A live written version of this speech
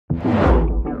Hey,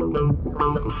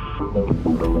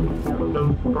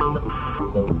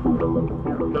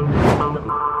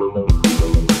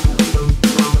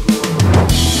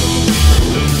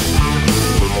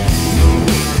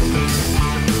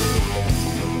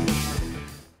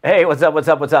 what's up, what's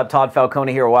up, what's up? Todd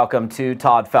Falcone here. Welcome to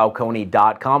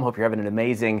toddfalcone.com. Hope you're having an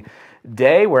amazing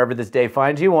day, wherever this day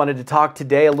finds you. Wanted to talk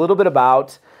today a little bit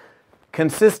about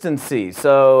consistency.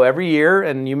 So every year,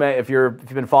 and you may, if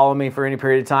you've been following me for any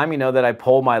period of time, you know that I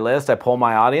poll my list, I poll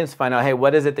my audience, find out, hey,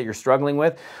 what is it that you're struggling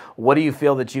with? What do you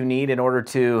feel that you need in order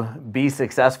to be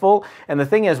successful? And the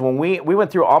thing is, when we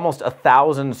went through almost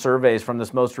 1,000 surveys from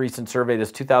this most recent survey,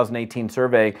 this 2018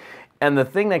 survey, and the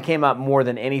thing that came up more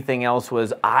than anything else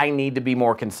was I need to be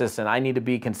more consistent. I need to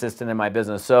be consistent in my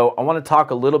business. So I want to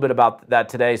talk a little bit about that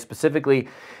today, specifically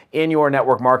in your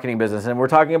network marketing business. And we're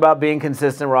talking about being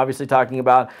consistent. We're obviously talking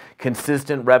about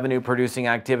consistent revenue producing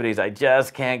activities. I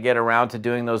just can't get around to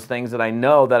doing those things that I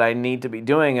know that I need to be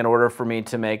doing in order for me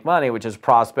to make money, which is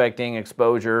prospecting,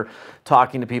 exposure,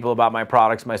 talking to people about my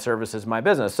products, my services, my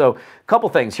business. So a couple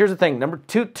things. Here's the thing.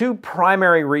 Two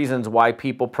primary reasons why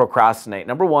people procrastinate.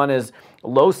 Number one is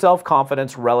low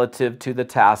self-confidence relative to the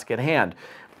task at hand.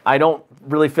 I don't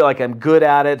really feel like I'm good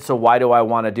at it, so why do I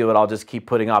want to do it? I'll just keep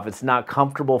putting off. It's not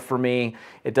comfortable for me.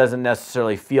 It doesn't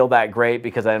necessarily feel that great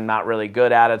because I'm not really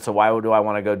good at it, so why do I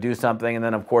want to go do something? And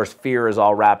then, of course, fear is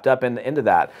all wrapped up into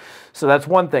that. So that's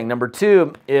one thing. Number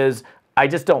two is I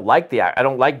just don't like I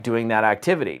don't like doing that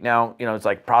activity. Now, you know, it's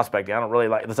like prospecting. I don't really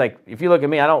like, it's like, if you look at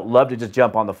me, I don't love to just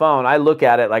jump on the phone. I look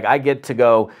at it like I get to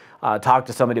go talk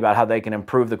to somebody about how they can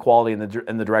improve the quality in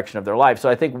the direction of their life. So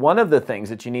I think one of the things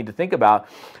that you need to think about,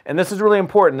 and this is really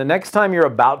important, the next time you're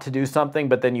about to do something,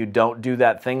 but then you don't do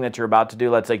that thing that you're about to do,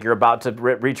 let's say you're about to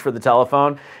reach for the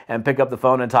telephone and pick up the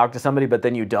phone and talk to somebody, but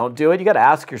then you don't do it, you got to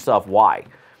ask yourself why.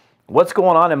 What's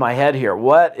going on in my head here?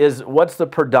 What's the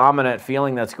predominant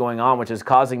feeling that's going on which is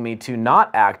causing me to not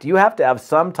act? You have to have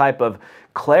some type of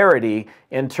clarity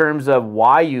in terms of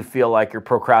why you feel like you're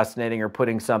procrastinating or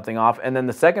putting something off. And then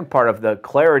the second part of the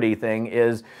clarity thing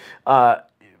is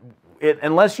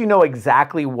unless you know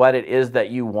exactly what it is that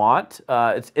you want,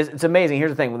 it's amazing.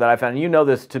 Here's the thing that I found, and you know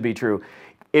this to be true.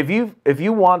 If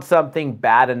you want something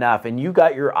bad enough and you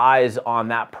got your eyes on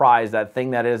that prize, that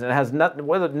thing that is, and it has nothing,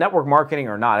 whether network marketing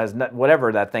or not, has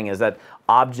whatever that thing is, that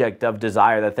object of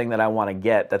desire, that thing that I want to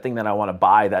get, that thing that I want to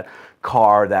buy, that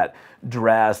car, that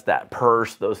dress, that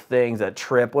purse, those things, that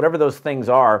trip, whatever those things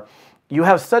are, you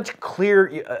have such a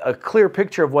clear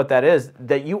picture of what that is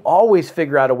that you always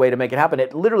figure out a way to make it happen.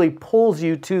 It literally pulls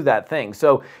you to that thing.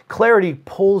 So clarity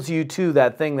pulls you to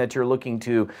that thing that you're looking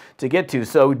to get to.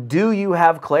 So do you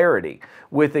have clarity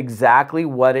with exactly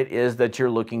what it is that you're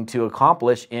looking to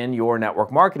accomplish in your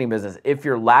network marketing business? If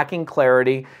you're lacking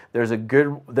clarity, there's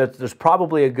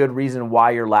probably a good reason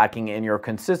why you're lacking in your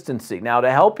consistency. Now, to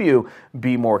help you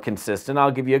be more consistent, I'll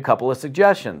give you a couple of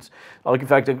suggestions. In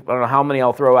fact, I don't know how many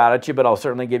I'll throw out at you, but I'll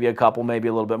certainly give you a couple, maybe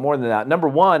a little bit more than that. Number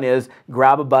one is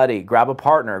grab a buddy, grab a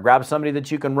partner, grab somebody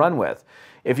that you can run with.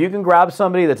 If you can grab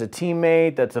somebody that's a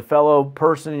teammate, that's a fellow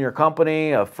person in your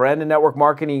company, a friend in network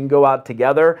marketing, you can go out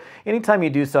together. Anytime you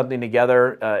do something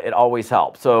together, it always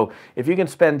helps. So if you can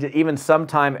spend even some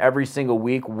time every single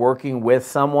week working with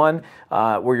someone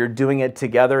where you're doing it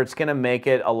together, it's going to make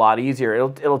it a lot easier.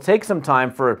 It'll take some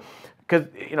time because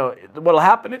you know what'll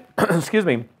happen, excuse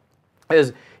me,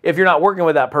 is if you're not working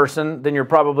with that person, then you're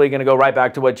probably going to go right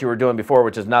back to what you were doing before,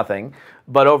 which is nothing.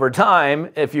 But over time,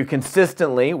 if you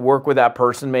consistently work with that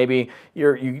person, maybe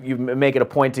you make it a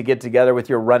point to get together with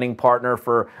your running partner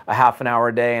for a half an hour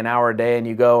a day, an hour a day, and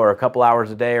you go, or a couple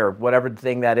hours a day, or whatever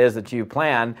thing that is that you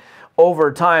plan.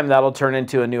 Over time, that'll turn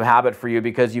into a new habit for you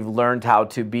because you've learned how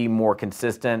to be more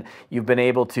consistent. You've been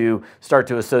able to start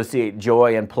to associate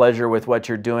joy and pleasure with what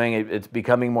you're doing. It's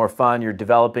becoming more fun. You're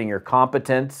developing your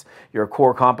competence, your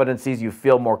core competencies. You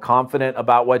feel more confident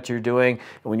about what you're doing.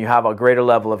 And when you have a greater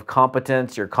level of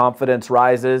competence, your confidence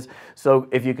rises. So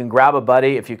if you can grab a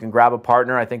buddy, if you can grab a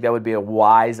partner, I think that would be a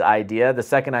wise idea. The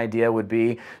second idea would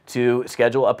be to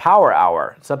schedule a power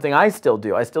hour, something I still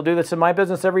do. I still do this in my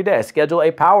business every day. I schedule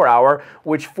a power hour,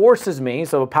 which forces me,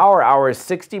 so a power hour is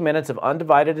 60 minutes of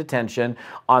undivided attention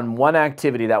on one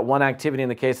activity. That one activity in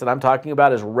the case that I'm talking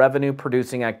about is revenue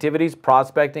producing activities,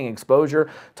 prospecting, exposure,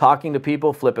 talking to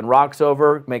people, flipping rocks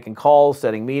over, making calls,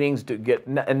 setting meetings,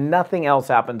 and nothing else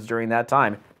happens during that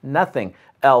time. Nothing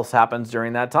else happens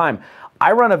during that time.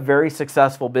 I run a very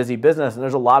successful, busy business, and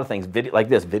there's a lot of things like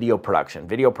this, video production.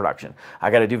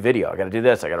 I got to do video. I got to do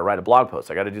this. I got to write a blog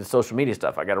post. I got to do the social media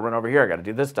stuff. I got to run over here. I got to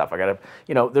do this stuff. I got to,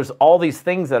 you know, there's all these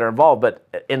things that are involved, but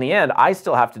in the end, I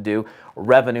still have to do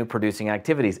revenue producing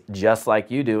activities, just like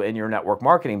you do in your network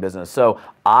marketing business. So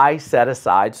I set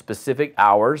aside specific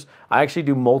hours. I actually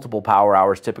do multiple power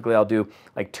hours. Typically, I'll do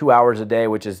like 2 hours a day,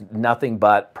 which is nothing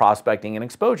but prospecting and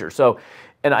exposure. So,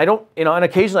 and I don't, you know, and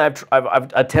occasionally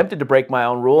I've attempted to break my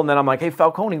own rule, and then I'm like, hey,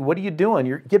 Falcone, what are you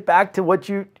doing? Get back to what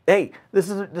you, hey, this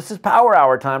is power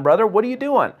hour time, brother. What are you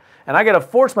doing? And I got to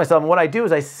force myself. And what I do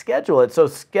is I schedule it. So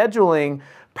scheduling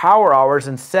power hours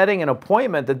and setting an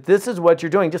appointment that this is what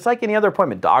you're doing, just like any other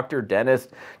appointment, doctor,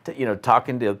 dentist, you know,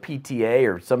 talking to a PTA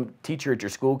or some teacher at your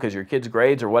school because your kid's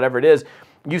grades or whatever it is.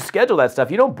 You schedule that stuff.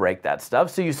 You don't break that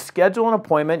stuff. So you schedule an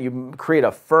appointment. You create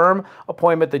a firm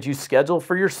appointment that you schedule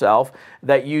for yourself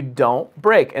that you don't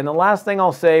break. And the last thing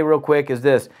I'll say real quick is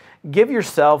this. Give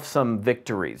yourself some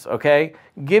victories, okay?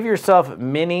 Give yourself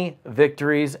mini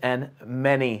victories and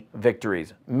many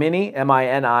victories. Mini,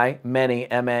 M-I-N-I, many,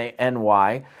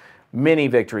 M-A-N-Y, mini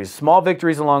victories, small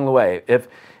victories along the way. If,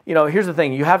 you know, here's the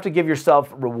thing, you have to give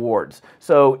yourself rewards.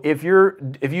 So if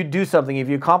you do something, if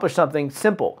you accomplish something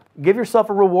simple, give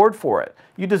yourself a reward for it.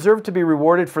 You deserve to be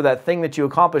rewarded for that thing that you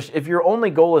accomplished. If your only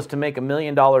goal is to make $1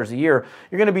 million a year,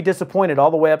 you're going to be disappointed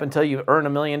all the way up until you earn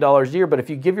 $1 million a year. But if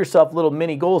you give yourself little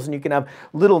mini goals and you can have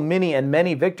little mini and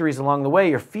many victories along the way,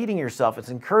 you're feeding yourself. It's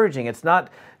encouraging. It's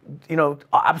not, you know,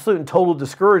 absolute and total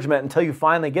discouragement until you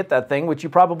finally get that thing, which you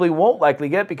probably won't likely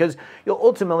get because you'll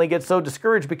ultimately get so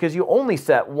discouraged because you only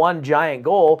set one giant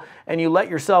goal and you let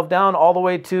yourself down all the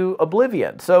way to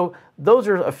oblivion. So those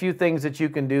are a few things that you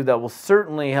can do that will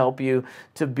certainly help you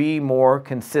to be more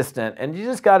consistent. And you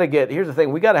just got to here's the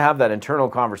thing, we got to have that internal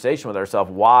conversation with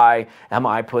ourselves. Why am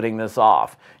I putting this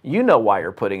off? You know why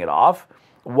you're putting it off.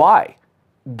 Why?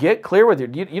 Get clear with you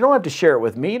don't have to share it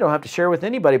with me. You don't have to share it with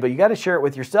anybody, but you got to share it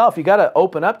with yourself. You got to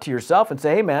open up to yourself and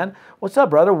say, hey, man, what's up,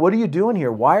 brother? What are you doing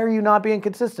here? Why are you not being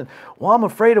consistent? Well, I'm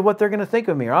afraid of what they're going to think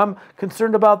of me, or I'm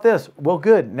concerned about this. Well,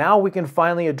 good. Now we can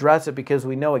finally address it because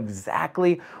we know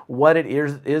exactly what it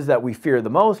is that we fear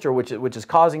the most, or which is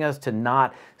causing us to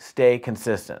not stay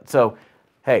consistent. So,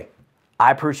 hey, I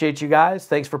appreciate you guys.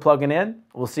 Thanks for plugging in.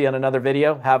 We'll see you on another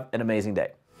video. Have an amazing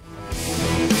day.